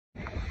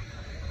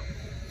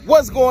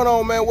What's going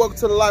on, man? Welcome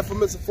to the Life of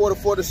Mr.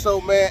 4040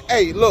 show, man.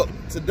 Hey, look,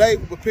 today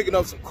we're picking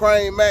up some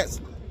crane mats.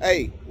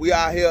 Hey, we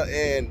out here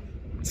in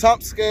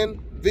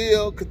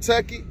Tompkinsville,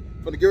 Kentucky.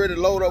 Gonna get ready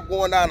to load up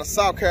going down to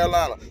South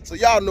Carolina. So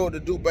y'all know what to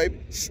do, baby.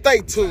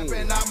 Stay tuned.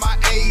 Out my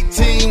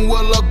 18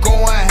 wheeler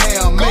going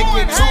ham. Make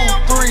it 2,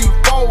 3,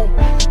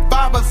 4,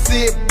 5 or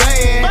 6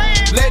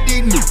 band. Let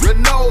these niggas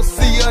know,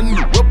 see a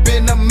nigga up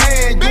in the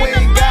man. You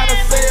ain't gotta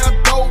say a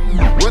dope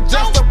nigga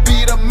just to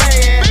be the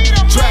man.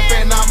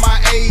 Trapping out my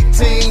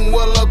 18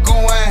 wheeler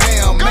going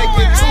ham. Make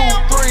it 2,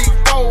 3,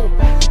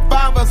 4,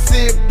 5 or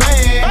 6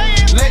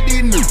 band. Let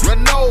these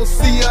niggas know,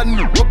 see a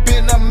nigga up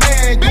in the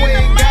man. You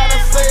ain't gotta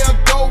say a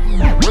dope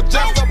nigga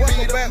just to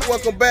be the man.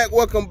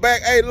 Welcome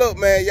back. Hey, look,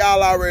 man,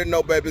 y'all already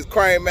know, baby. It's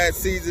crane mat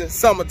season,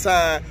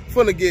 summertime,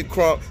 finna get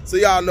crunk. So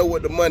y'all know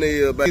what the money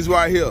is, baby. These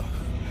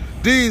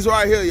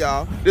right here,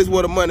 y'all. This is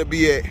where the money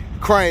be at.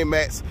 Crane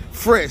mats,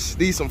 fresh.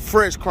 These some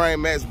fresh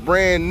crane mats,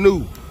 brand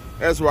new.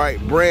 That's right,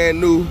 brand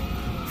new,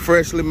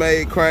 freshly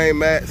made crane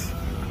mats,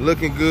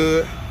 looking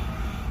good.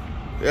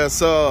 Yes,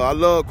 sir. I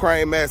love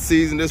crane mat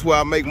season. This is where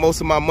I make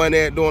most of my money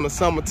at during the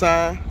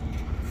summertime.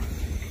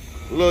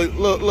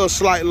 Little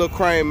slight little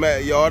crane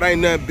mat, y'all. It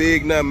ain't nothing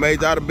big, nothing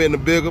major. I'd have been the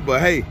bigger,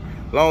 but hey,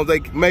 as long as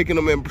they making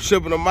them and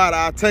shipping them out,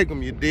 I'll take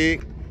them, you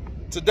dig?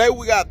 Today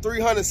we got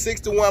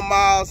 361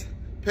 miles,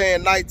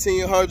 paying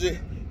 $1,900.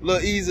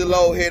 Little easy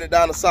load headed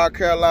down to South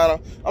Carolina.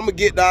 I'm gonna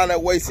get down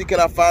that way, see can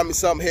I find me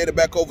something headed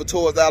back over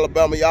towards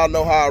Alabama. Y'all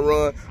know how I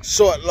run.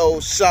 Short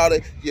load, shout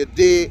it, you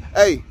dig?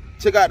 Hey,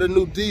 check out the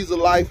new Diesel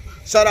Life.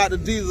 Shout out to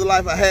Diesel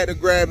Life. I had to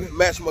grab it,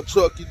 match my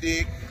truck, you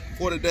dig?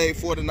 40 day,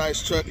 40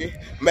 nights trucking,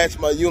 match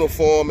my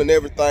uniform and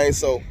everything.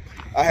 So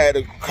I had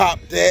to cop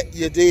that,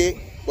 you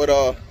dig? But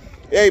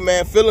hey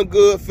man, feeling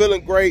good,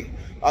 feeling great.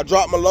 I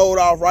dropped my load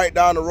off right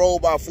down the road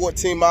about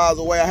 14 miles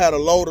away. I had a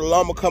load of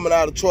lumber coming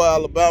out of Troy,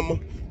 Alabama.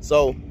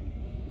 So,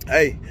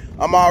 hey,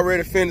 I'm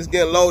already finished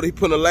getting loaded. He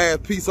putting the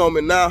last piece on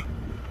me now,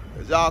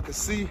 as y'all can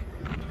see.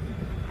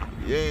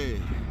 Yeah.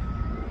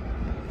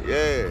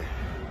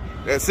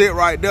 That's it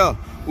right there.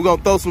 We're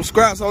gonna throw some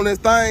scraps on this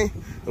thing,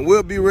 and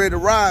we'll be ready to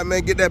ride,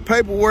 man. Get that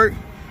paperwork,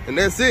 and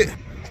that's it.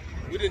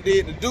 We done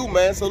did the do,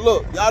 man. So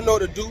look, y'all know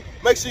what to do.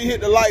 Make sure you hit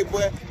the like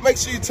button. Make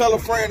sure you tell a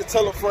friend to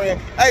tell a friend.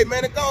 Hey,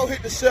 man, go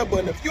hit the share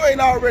button. If you ain't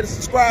already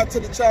subscribed to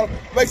the channel,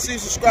 make sure you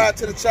subscribe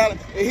to the channel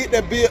and hit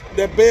that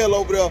bell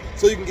over there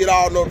so you can get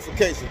all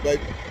notifications,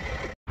 baby.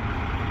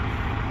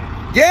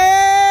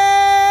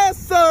 Yes,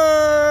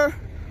 sir.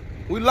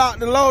 We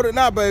locked and loaded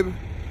now, baby.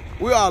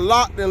 We are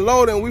locked and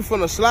loaded, and we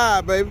finna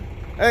slide, baby.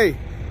 Hey,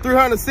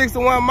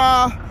 361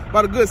 miles,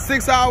 about a good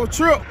 6-hour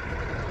trip.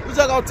 We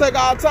just gonna take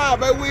our time,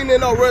 baby. We ain't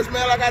in no rush,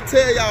 man. Like I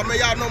tell y'all, man,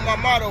 y'all know my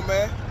motto,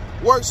 man.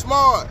 Work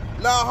smart,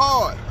 not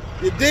hard.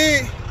 You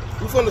dig?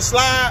 We finna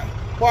slide,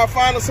 probably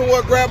find us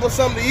somewhere, grab us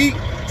something to eat,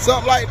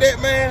 something like that,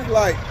 man.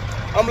 Like,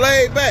 I'm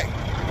laid back.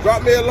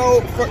 Drop me a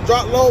load,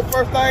 drop load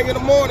first thing in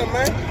the morning,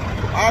 man.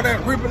 All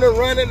that ripping and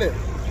running and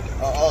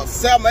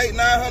 700, 800,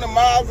 900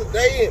 miles a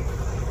day. And,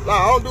 nah,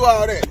 I don't do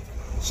all that.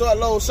 Short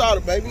load, short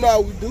it, baby. You know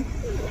how we do.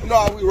 You know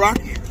how we rock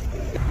it.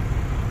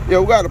 Yeah,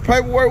 we got the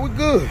paperwork, we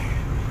good.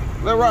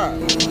 Let's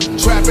ride.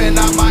 Trapping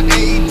out my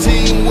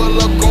 18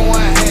 wheeler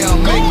going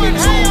ham. Make it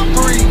 2,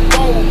 3,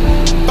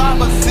 4,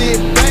 5 or 6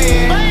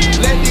 band.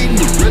 Let these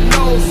niggas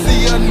know,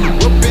 see a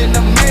nigga up in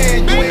the man.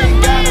 You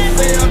ain't gotta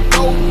say a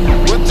dope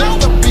nigga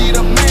just to be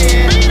the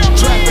man.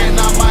 Trapping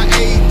out my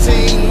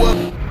 18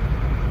 wheeler.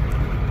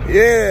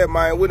 Yeah,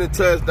 man, we done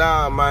touched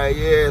down, man.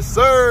 Yes,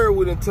 sir,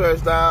 we done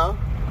touched down.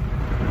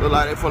 Look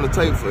like they finna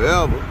take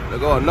forever. They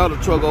got another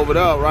truck over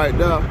there, right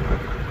there.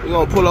 We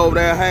gonna pull over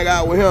there and hang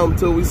out with him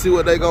until we see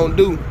what they gonna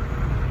do.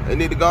 They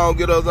need to go and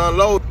get us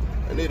unloaded.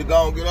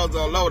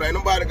 Ain't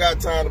nobody got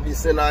time to be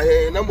sitting out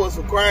here. And them was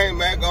some crane,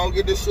 man. Go and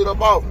get this shit up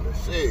off me.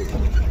 Shit.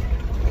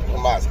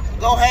 Come on.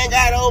 Go hang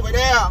out over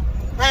there.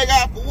 Hang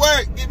out for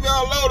what? Get me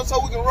unloaded so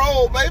we can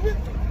roll, baby.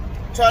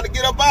 Trying to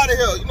get up out of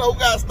here. You know, we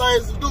got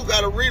things to do.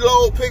 Got to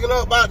reload, picking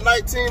up about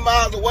 19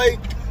 miles away,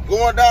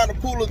 going down to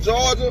Pooler,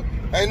 Georgia.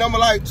 Ain't number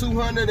like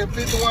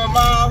 251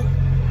 miles.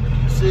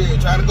 Shit,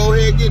 trying to go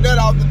ahead and get that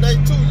off the day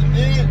too, you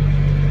dig?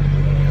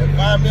 And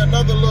find me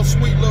another little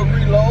sweet little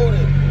reload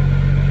and,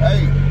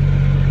 hey,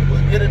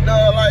 we'll get it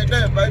done like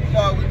that, baby. You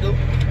know how we do.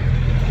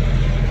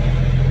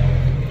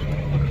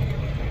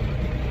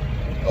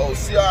 Oh,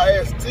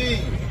 CRST.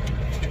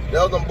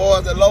 Those them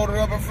boys that loaded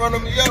up in front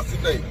of me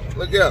yesterday.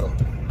 Look at them.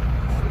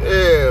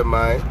 Yeah,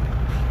 man.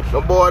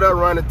 Them boys that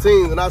running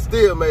teams, and I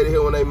still made it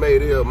here when they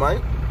made it here,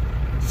 man.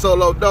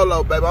 Solo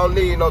dolo, baby. I don't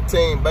need no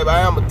team, baby.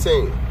 I am a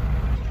team.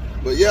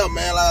 But yeah,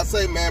 man, like I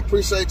say, man,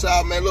 appreciate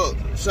y'all, man. Look,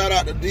 shout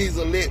out to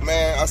Diesel Lit,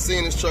 man. I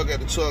seen this truck at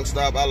the truck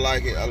stop. I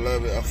like it. I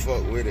love it. I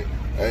fuck with it.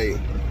 Hey,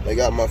 they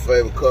got my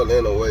favorite color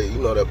anyway. You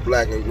know, that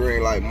black and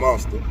green like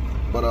Monster.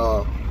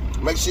 But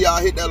make sure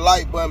y'all hit that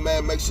like button,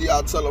 man. Make sure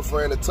y'all tell a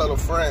friend to tell a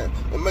friend.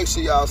 And make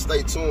sure y'all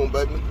stay tuned,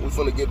 baby. We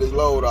finna get this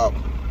load off.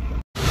 All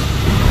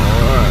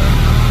right.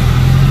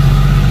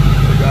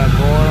 What we got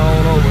going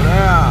on over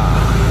there?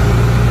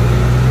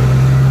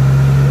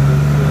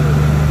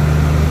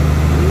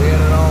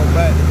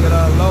 Back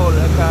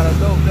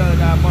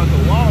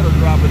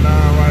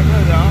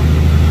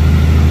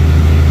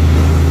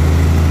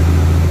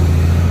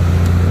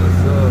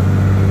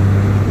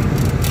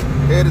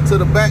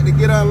the back to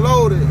get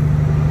unloaded.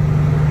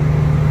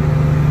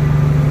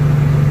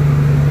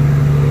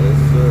 Yes,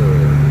 sir.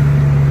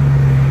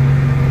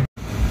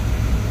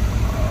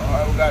 All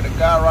right, we got the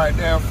guy right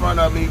there in front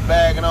of me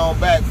bagging on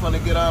back,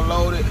 finna get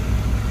unloaded.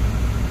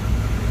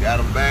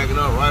 Got him bagging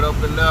up right up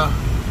in there.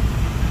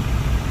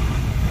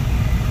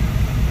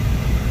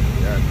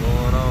 Got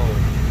going on.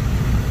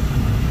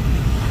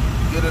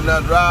 Get in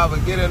there, driver.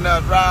 Get in there,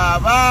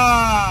 drive.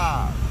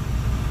 Ah!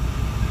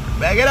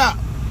 Back it up.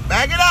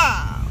 Back it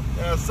up.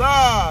 Yes,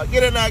 sir.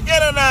 Get in there.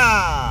 Get in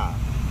there.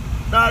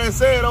 Now they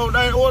said, oh,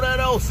 that old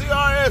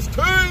CRST.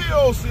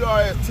 Oh,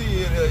 CRST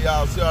in here,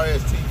 y'all.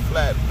 CRST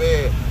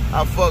flatbed.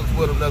 I fucks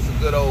with them. That's a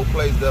good old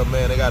place there,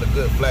 man. They got a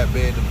good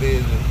flatbed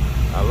division.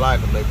 I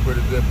like them. They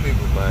pretty good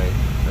people, man.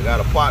 I got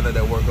a partner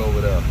that work over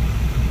there.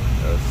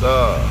 Yes,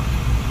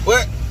 sir.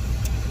 But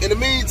in the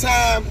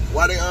meantime,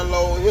 while they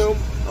unload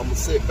him, I'm gonna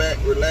sit back,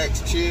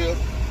 relax, chill,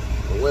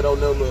 and wait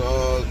on them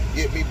to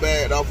get me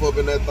bagged off up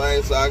in that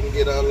thing so I can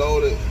get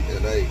unloaded. And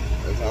hey,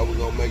 that's how we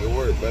gonna make it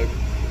work, baby.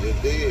 You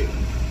did.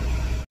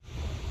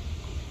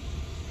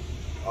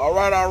 All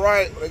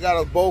right. They got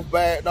us both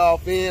bagged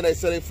off in. They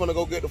said they finna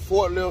go get the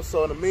forklift.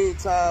 So in the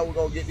meantime, we're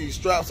gonna get these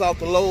straps off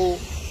the load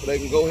so they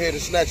can go ahead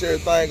and snatch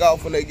everything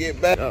off when they get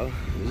back.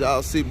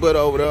 Y'all see Bud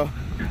over there.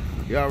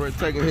 He already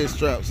taking his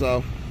straps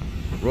off,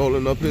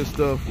 rolling up his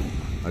stuff.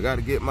 I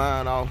gotta get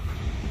mine off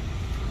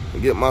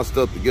and get my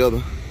stuff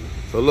together.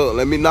 So look,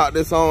 let me knock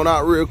this on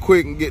out real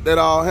quick and get that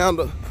all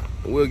handled,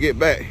 and we'll get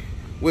back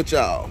with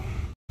y'all.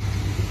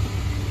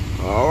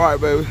 All right,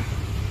 baby.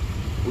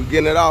 We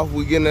getting it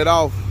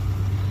off.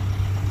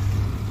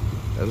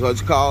 That's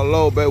what you call a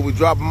load, baby. We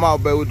drop them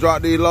off, baby. We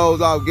drop these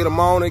loads off, get them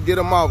on and get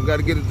them off. Got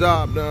to get the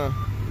job done.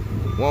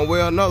 One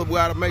way or another, we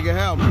got to make it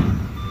happen.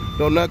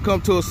 Don't nothing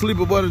come to a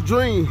sleeper but a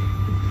dream.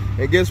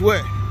 And guess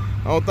what?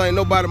 I don't think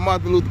nobody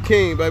Martin Luther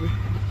King, baby.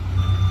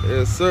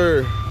 Yes,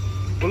 sir.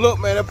 But look,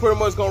 man, that pretty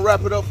much gonna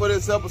wrap it up for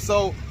this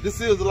episode.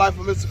 This is the Life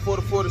of Mr.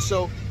 4040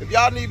 show. If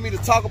y'all need me to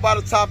talk about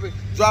a topic,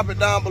 drop it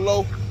down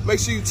below. Make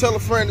sure you tell a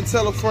friend and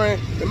tell a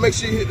friend, and make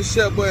sure you hit the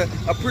share button.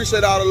 I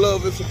appreciate all the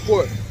love and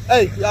support.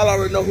 Hey, y'all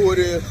already know who it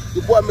is.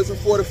 Your boy Mr.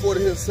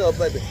 4040 himself,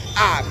 baby.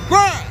 I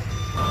grind.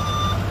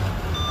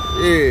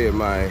 Yeah,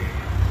 man.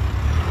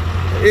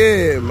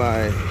 Yeah,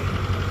 man.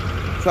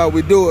 That's how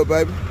we do it,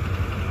 baby.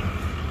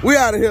 We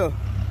out of here.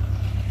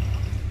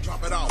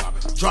 Drop it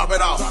off. Drop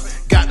it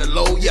off. Got the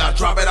low, yeah,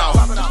 drop it off.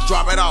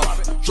 Drop it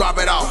off. Drop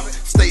it off.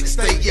 State to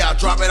state, yeah,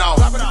 drop it off.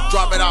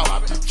 Drop it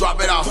off.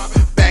 Drop it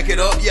off. Back it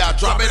up, yeah,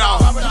 drop it off.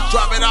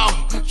 Drop it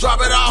off.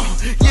 Drop it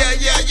off.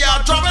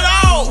 Yeah, drop it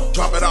off.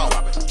 Drop it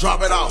off.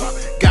 Drop it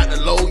off. Got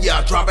the low,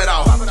 yeah, drop it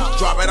off.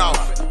 Drop it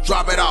off.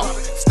 Drop it off.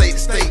 State to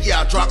state,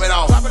 yeah, drop it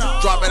off.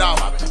 Drop it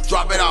off.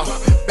 Drop it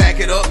off. Back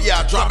it up,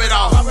 yeah, drop it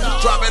off.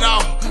 Drop it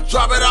off.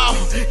 Drop it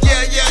off.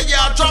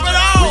 Yeah, drop it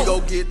off. We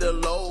go get the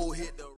low.